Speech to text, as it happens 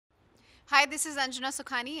Hi, this is Anjana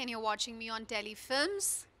Sukhani, and you're watching me on Telly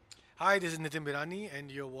Films. Hi, this is Nitinn Miranni, and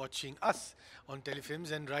you're watching us on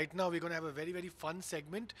Telefilms. And right now, we're going to have a very, very fun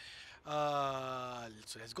segment.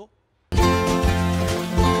 So let's go.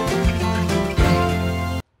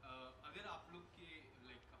 अगर आप लोग के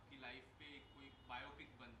like आपकी life पे कोई biopic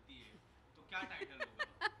बनती है तो क्या टाइटल होगा?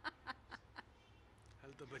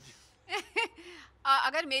 Hal to baj-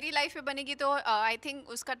 अगर मेरी लाइफ में बनेगी तो आई थिंक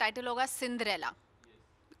उसका टाइटल होगा Cinderella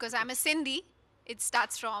because I am a Sindhi it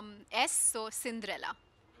starts from S so Cinderella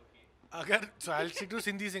अगर so I'll stick to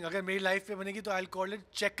Sindhi sing. अगर मेरी लाइफ पे बनेगी तो I'll call it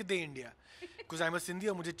Check the India. Because I'm a Sindhi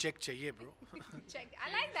और मुझे check चाहिए bro. Check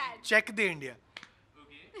I like that Check the India.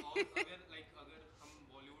 Okay और अगर हम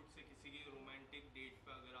बॉलीवुड से किसी के रोमांटिक डेट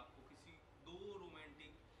पे अगर आपको किसी दो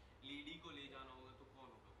रोमांटिक लेडी को ले जाना होगा तो कौन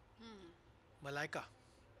होगा? Malaika.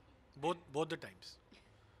 Both the times.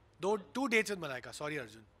 Though 2 dates with Malaika. Sorry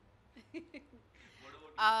Arjun. What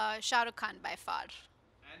about Shahrukh Khan by far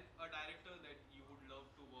and a director that you would love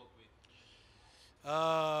to work with?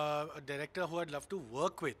 A director who I'd love to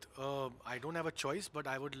work with. I don't have a choice, but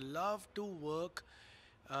I would love to work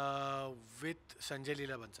with Sanjay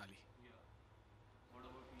Leela Bansali. Yeah. What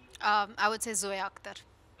about you? I would say Zoya Akhtar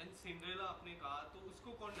and Cinderella आपने कहा तो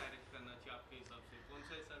उसको कौन direct करना चाहिए आपके हिसाब से? कौन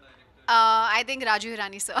सा ऐसा director I think Raju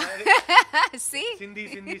Hirani sir C Sindhi.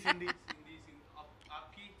 Hindi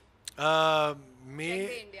आपकी May Check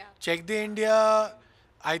the India. Check the India.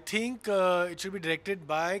 I think it should be directed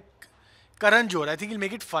by Karan Johar. I think he'll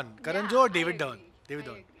make it fun. Karan Johar or David Dhawan. David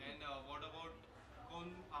Dhawan. And what about कौन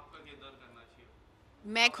आपका किरदार करना चाहिए?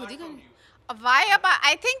 मैं खुद ही Apart from करूँ Y अब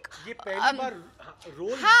I think ये पहली बार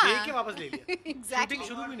रोल हाँ. दे के वापस ले लिया. Exactly. शूटिंग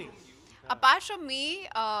शुरू भी नहीं. apart from me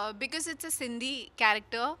because it's a Sindhi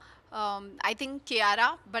character I think Kiara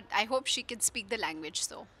but I hope she can speak the language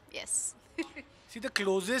so yes See, the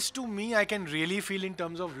closest to me I can really feel in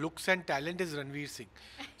terms of looks and talent is Ranveer Singh.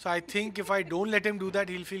 So I think if I don't let him do that,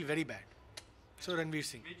 he'll feel very bad. So Ranveer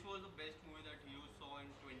Singh. Which was the best movie that you saw in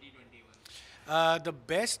 2021? The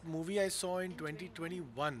best movie I saw in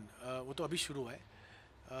 2021, वो तो अभी शुरू है.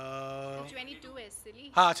 22 is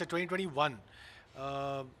silly हाँ अच्छा 2021.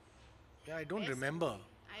 Yeah, I don't Best remember.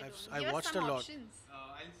 I don't I give us watched some a lot. options.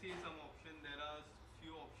 I'll say some option. There are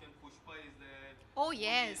few options. Pushpa is there. Oh, Uri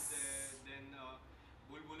yes. Is there. Then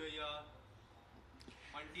Bulbulaya,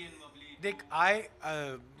 Bunty and Bubbly. Deख,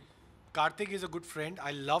 Karthik is a good friend.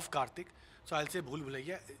 I love Karthik. So I'll say Bhul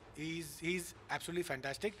Bhulaiya. He's absolutely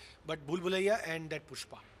fantastic. But Bhul Bhulaiya and that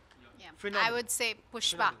Pushpa. Yeah. Phenomenal. I would say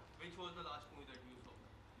Pushpa. Phenomenal. Which was the last movie that you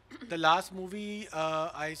saw? The last movie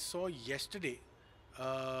I saw yesterday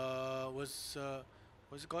was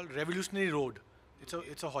what's it called? Revolutionary Road.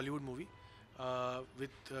 It's a Hollywood movie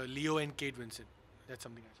with Leo and Kate Winslet. That's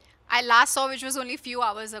something I saw. I last saw which was only few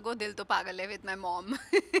hours ago Dil To Pagal Hai with my mom.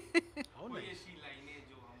 How कोई nice. ऐसी लाइनें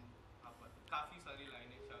जो हम आप काफी सारी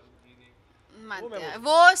लाइनें शाहरुख जी ने मत मैं यार, बोल-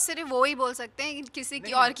 वो सिर्फ वो ही बोल सकते हैं किसी की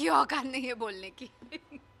नहीं, और नहीं। की औकात नहीं है बोलने की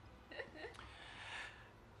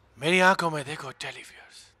मेरी आंखों में देखो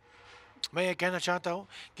टेलीव्यूअर्स. मैं ये कहना चाहता हूँ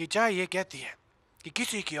कि चाहे ये कहती है कि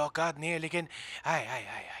किसी की औकात नहीं है लेकिन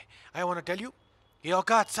I want to tell you ये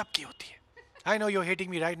औकात सबकी होती है. I know you're hating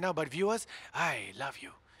me right now, but viewers, I love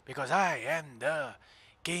you because I am the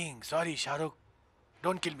king. Sorry, Shahrukh,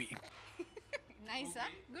 don't kill me. Nice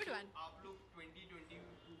good one आप लोग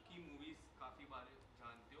 2022 की मूवीज काफी बार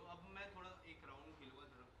जानते हो. अब मैं थोड़ा एक राउंड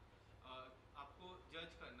खेलूंगा. आपको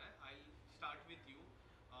जज करना है. I start with you.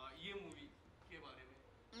 ये मूवी के बारे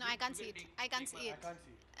में. No, I can't see it. I can't see it.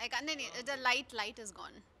 I can't. No, no, the light is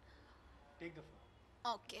gone. Take the phone.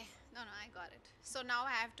 Okay. No, I got it. So now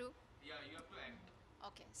I have to. Yeah, you have to act.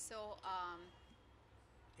 Okay. So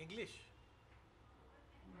English.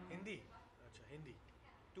 Hindi. अच्छा Hindi.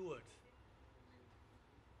 2 words.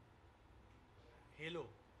 Halo.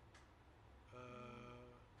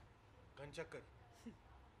 घन चक्कर.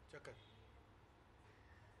 चक्कर.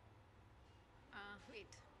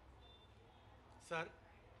 wait. Sir.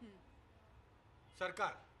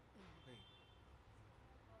 सरकार. नहीं.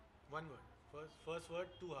 One word. First word,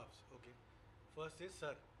 2 halves. Okay. First is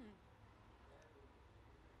sir.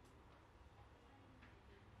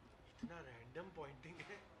 इतना random pointing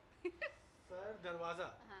है. Sir दरवाजा.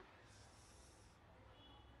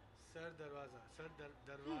 Sir दरवाजा.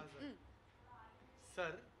 दरवाजा.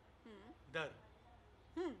 Sir. There.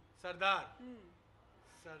 Sardar.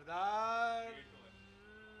 Sardar.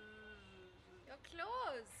 You're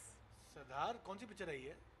close. सरदार कौन सी पिक्चर आई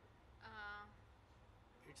है?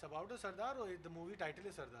 It's about a Sardar or the movie title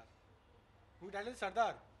is Sardar? Movie title is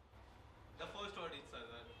Sardar. The first word is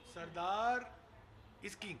Sardar. Sardar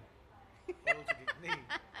is king. और उसकी-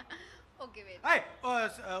 नहीं. Okay, wait. हाय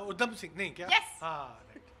उधम सिंह नहीं क्या? Yes. हाँ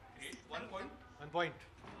right. Great. 1 point. 1 point.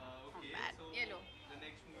 Okay. bad. So Yellow. the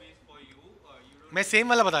next movie is for you. You don't. मैं same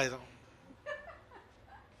वाला बता देता हूँ.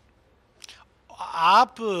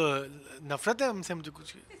 आप नफरत है हमसे मुझे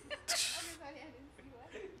कुछ.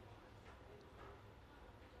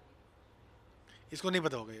 इसको नहीं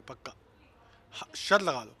पता होगा ये पक्का. शर्त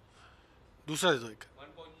लगा लो. दूसरा दे दो एक.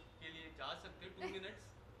 1 point के लिए जा सकते हो. 2 minutes.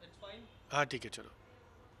 That's fine. हाँ ठीक है चलो.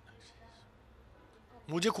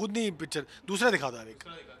 मुझे खुद नहीं पिक्चर दूसरा दिखा दो एक.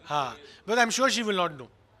 दूसरा दिखा दो. हाँ but I am sure she will not know.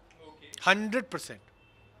 Okay. 100%.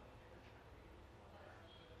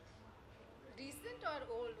 Recent or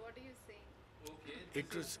old? What are you saying? Okay. It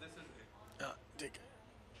was. This is great. हाँ ठीक है.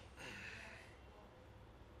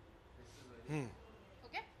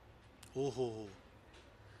 Okay. ओहो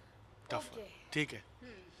टफ. Okay. ठीक है.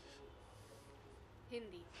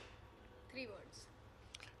 Hindi. 3 words.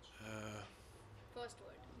 First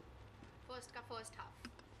word. First का first half.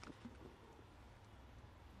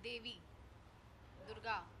 देवी.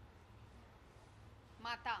 दुर्गा.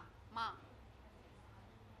 माता. माँ.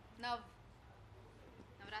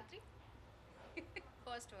 Navratri.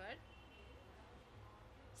 First word.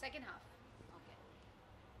 Second half. Okay.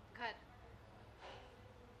 घर.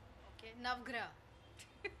 Okay. नवग्रह.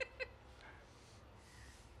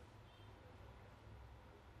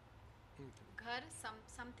 घर.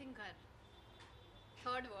 Something घर.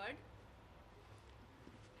 Third word.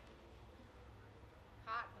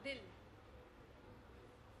 Heart. दिल.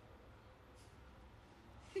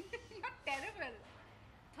 You're terrible.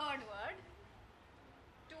 Third word.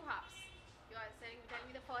 2 halves. You are telling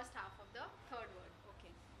me the first half of the third word.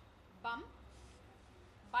 Okay. Bum.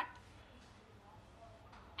 Butt.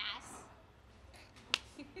 Ass.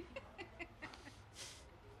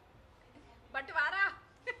 बंटवारा.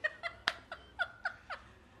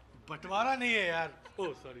 बंटवारा नहीं है यार.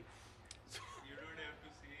 Oh sorry You don't have to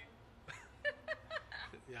say.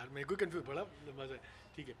 यार मेरे को कंफ्यूज बड़ा मजा है.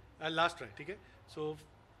 ठीक है लास्ट ट्राई. ठीक है सो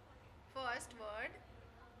First word.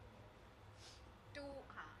 2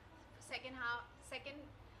 हाँ. Second half.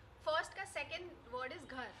 First का second word is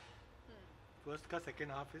घर. फर्स्ट का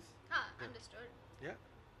सेकंड हाफ इज हाँ, understood. या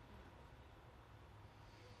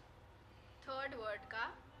Third word का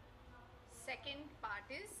second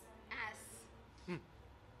part is ass.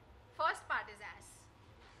 First part is ass.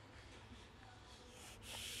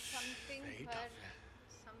 Something Very घर. tough है.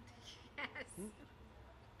 Something ass.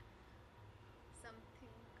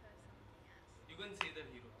 Something घर. Something ass. You can say the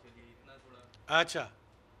hero. चलिए इतना थोड़ा अच्छा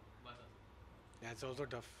बता. That's also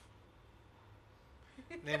tough.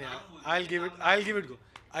 नहीं I will give it go.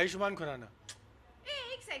 Ayushman Khurana. Hey,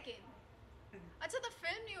 एक second. अच्छा, the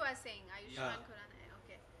film you are saying Ayushman Khurana है.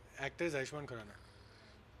 Okay. Actor is Ayushman Khurana.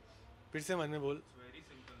 फिर से मन में बोल. It's very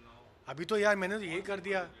simple now. अभी तो यार मैंने तो ये कर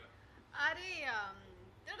दिया. अरे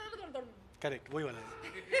करेक्ट वही वाला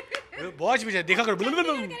है. बहुत भी देखा करो.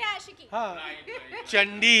 करे आशिकी. हाँ Right, right.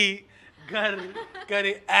 चंडी घर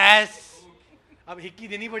करे एस. अब हिक्की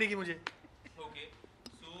देनी पड़ेगी मुझे. Okay.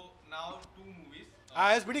 So now 2 movies.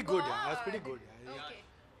 I was pretty good. I was pretty good. Okay.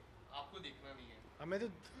 आपको देखना नहीं है. अब मैं तो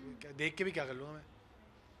देख के भी क्या कर लूँगा मैं.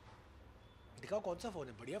 दिखाओ कौन सा फोन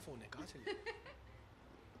है. बढ़िया फोन है. कहाँ से लिया?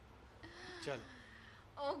 चल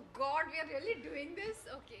Oh God, we are really doing this.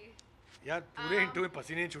 Okay. यार पूरे इंटरव्यू में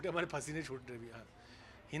पसीने छूटे. हमारे पसीने छूट रहे भी. हाँ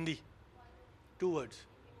हिंदी 2 words.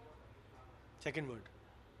 सेकंड वर्ड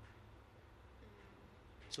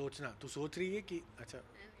सोचना. तू सोच रही है कि अच्छा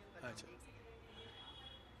अच्छा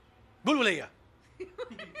भूल भुलैया.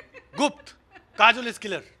 गुप्त. काजल is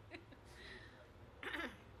killer.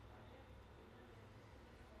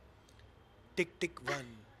 Tick tick 1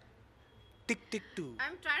 tick tick 2.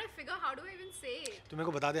 I'm trying to figure how do I even say it. तू मेरे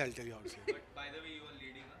को बता दे. I tell you how to से. But by the way, you are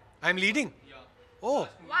leading. I am leading. Yeah. Oh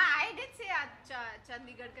Why I did say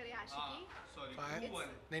Chandigarh करे आशिकी. Sorry. Five. 2-1.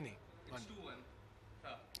 नहीं नहीं It's 2-1.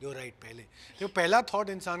 हाँ. You right. पहले तो पहला थॉट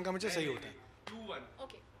इंसान का मुझे सही होता है. 2-1.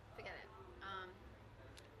 Okay, figure it.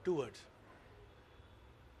 2 words.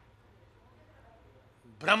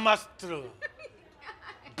 ब्रह्मास्त्र.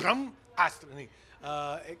 ब्रह्मास्त्र नहीं.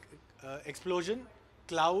 Explosion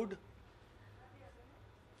cloud.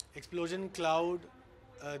 Explosion cloud.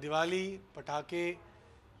 Diwali पटाखे.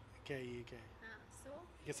 क्या है ये. क्या है So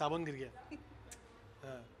ये. साबुन गिर गया.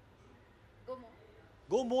 हाँ go more.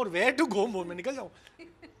 Go more. Where to go मोर. मैं निकल जाऊँ.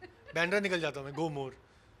 बैंड्रा निकल जाता हूँ मैं. गो मोर.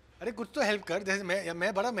 अरे कुछ तो हेल्प कर. जैसे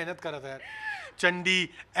मैं बड़ा मेहनत कर रहा था यार. चंडी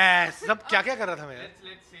एस सब क्या क्या कर रहा था मैं यार.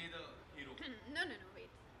 Let's say the hero. No, wait.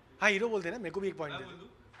 हाँ हीरो बोलते हैं ना. मेरे को भी एक पॉइंट मैं दे बोल दो. दूँ?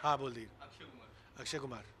 हाँ बोल दी. अक्षय कुमार. अक्षय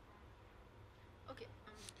कुमार. Okay.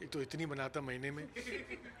 एक तो इतनी बनाता महीने में।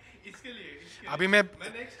 इसके लिए अभी मैं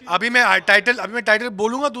next अभी मैं टाइटल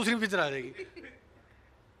बोलूंगा दूसरी पिक्चर आ जाएगी।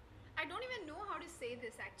 I don't even know how to say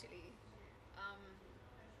this actually. Um,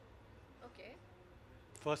 okay.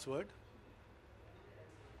 First word,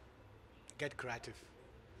 gate creative.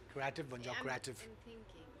 Creative बन जाओ, creative. I'm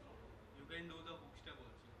thinking. you can do the hook step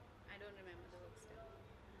also. I don't remember the hook step.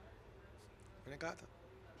 मैंने कहा था,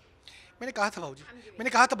 मैंने कहा था बाबूजी, I'm giving मैंने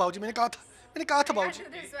कहा था बाबूजी, मैंने कहा था, मैंने कहा था I बाबूजी। do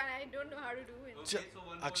this one. I don't know how to do it. Okay, so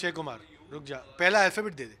one Akshay point Kumar, for you. रुक जा, पहला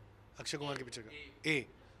अल्फाबेट दे दे अक्षय कुमार की पिक्चर का। ए।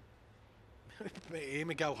 मैं ए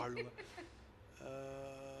में क्या उखाड़ लूंगा?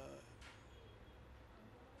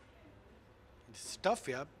 टफ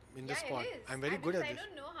यार, in the Yeah, spot. it is. I am very good because eight I this.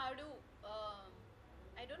 don't know how to.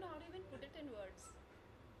 I don't know how to even put it in words.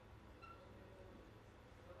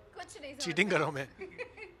 कुछ नहीं समझ चीटिंग कर रहा हूँ मैं।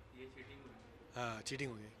 ये cheating हुई. हाँ,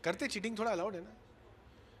 चीटिंग हो गई। करते चीटिंग थोड़ा अलाउड है ना।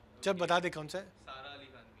 चल बता दे कौन सा है। सारा अली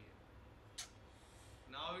खान भी है.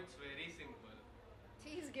 Now it's very simple.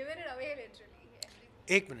 He's given it away literally.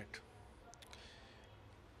 एक मिनट,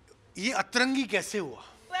 ये अतरंगी कैसे हुआ?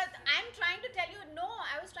 Well, I'm trying to tell you. No,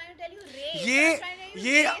 I was trying to tell you race. I was ये trying to tell you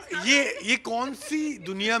ये race, not ये कौन सी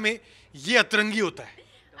दुनिया में ये अतरंगी होता है?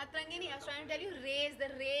 Atrangi nahi, I was trying to tell you rays, the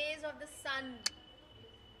rays of the sun.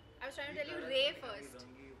 I was trying to tell you ray first.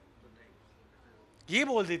 ये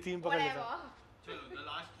बोल देती मैं पकड़ Whatever. लेता। चलो the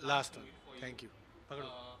last last movie for you. Thank you. पकड़ो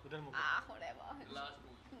उधर मुझे। Whatever. Last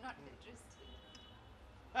movie. Not interested.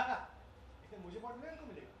 मुझे पढ़ने को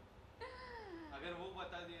मिलेगा। अगर वो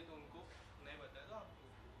बता दिए तो उनको नहीं बताया तो आपको.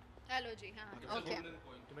 Hello जी, हाँ. Okay. Golden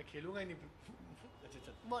point. तो मैं खेलूंगा ही नहीं। अच्छा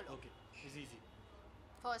चल बोलो. Okay, easy easy.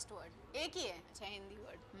 First word. एक ही है. अच्छा हिंदी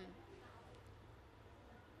word.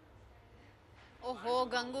 ओहो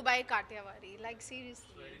Gangubai Kathiawadi. Like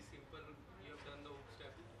seriously. Very simple. You have done the hook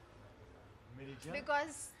step. मेरी जान,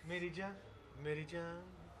 Because मेरी जान, मेरी जान।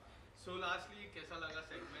 So lastly कैसा लगा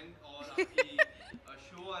segment और आपकी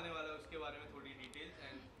show आने वाला है उसके बारे में थोड़ी details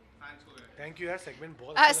and thanks for that. Thank you यार, सेगमेंट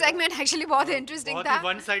बहुत अच्छा लगा। segment actually बहुत interesting बहुत था. ही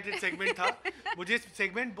वन साइडेड सेगमेंट था। मुझे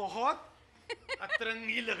सेगमेंट बहुत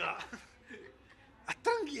अतरंगी लगा।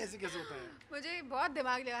 अतरंगी ऐसे कैसे होता है? मुझे बहुत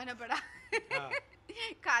दिमाग लगाना पड़ा. हाँ,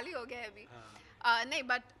 खाली हो गया है अभी. हाँ। नहीं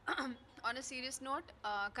but on a serious note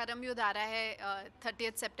करम युद्ध आ रहा है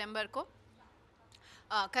 30th सितंबर को.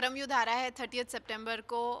 करम युद्ध आ रहा है 30th सितंबर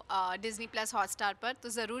को डिज्नी प्लस हॉटस्टार पर, तो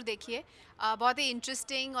ज़रूर देखिए. बहुत ही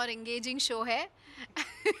इंटरेस्टिंग और एंगेजिंग शो है.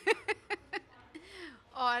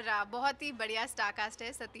 और बहुत ही बढ़िया स्टार कास्ट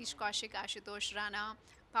है. सतीश कौशिक, आशुतोष राणा,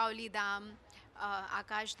 पाउली दाम,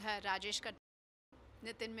 आकाश धर, राजेश कट,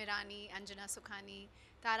 नितिन मिरानी, अंजना सुखानी,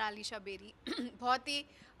 तारा अलीशा बेरी. बहुत ही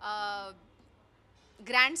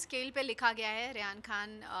ग्रैंड स्केल पे लिखा गया है. रेहान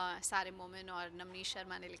खान, सारे मोमिन और नवनीश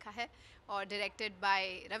शर्मा ने लिखा है और डायरेक्टेड बाय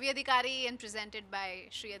रवि अधिकारी एंड प्रेजेंटेड बाय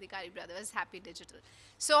श्री अधिकारी ब्रदर्स, हैप्पी डिजिटल.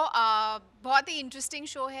 सो बहुत ही इंटरेस्टिंग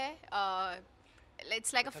शो है.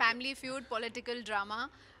 It's like a family feud political drama.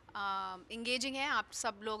 Engaging है. आप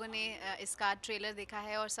सब लोगों ने इसका ट्रेलर देखा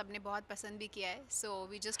है और सब ने बहुत पसंद भी किया है. So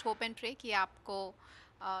we just hope and pray कि आपको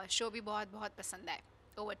शो भी बहुत बहुत पसंद आए.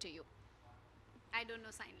 Over to you. I don't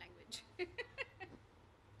know sign language.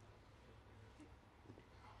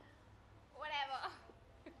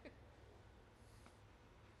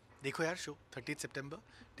 देखो यार शो 30 सितंबर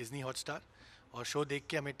डिज्नी हॉटस्टार, और शो देख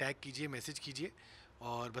के हमें टैग कीजिए, मैसेज कीजिए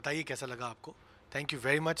और बताइए कैसा लगा आपको. Thank you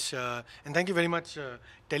very much and thank you very much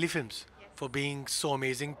tele films for being so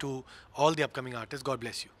amazing to all the upcoming artist. God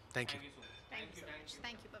bless you. Thank you. Thank you so much. Thank you so much.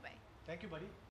 Thank you. Bye bye. Thank you बड़ी.